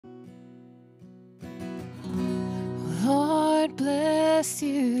Lord bless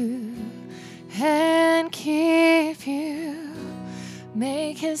you and keep you.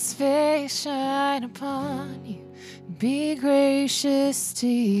 Make his face shine upon you, be gracious to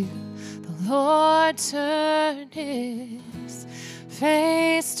you. The Lord turn his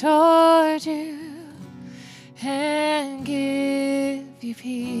face toward you and give you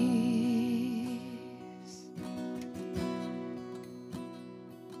peace.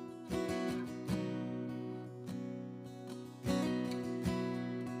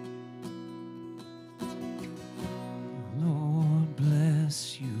 Lord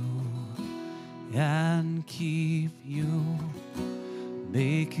bless you and keep you.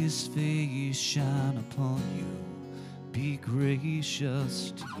 Make his face shine upon you, be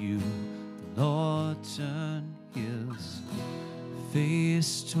gracious to you. The Lord turn his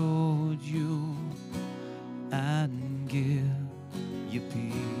face toward you and give you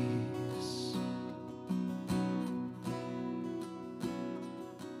peace.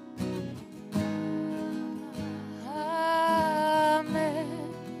 Amen.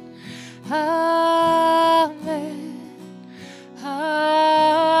 Amen. Amen.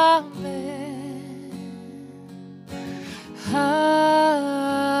 Amen.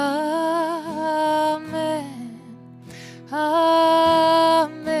 Amen.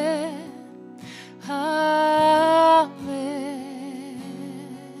 Amen.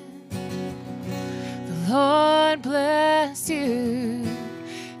 The Lord bless you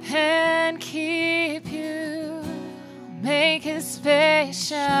and keep you. Make his face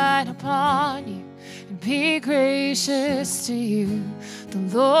shine upon you and be gracious to you. The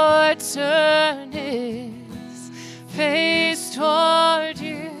Lord turn his face toward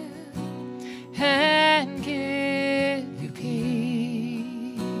you and give you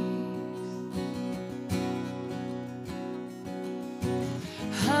peace.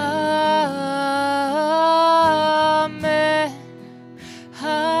 Amen.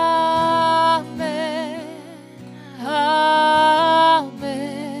 Amen.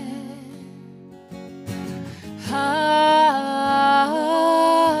 Amen.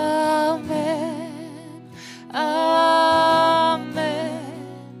 Amen. Amen.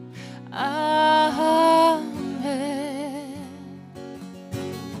 Amen.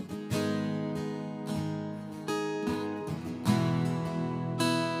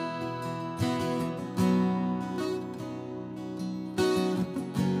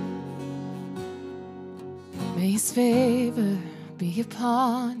 May his favor be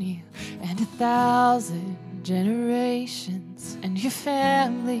upon you and 1,000 generations, and your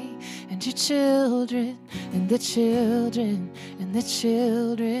family and your children and the children and the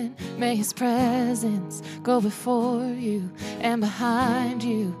children. May his presence go before you and behind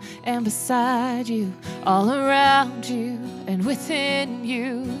you and beside you, all around you and within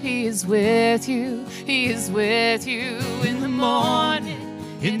you. He is with you. He is with you in the morning,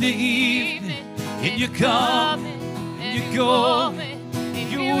 In the evening, in your coming, in your going, in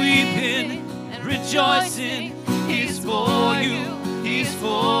your weeping and rejoicing. He's for you.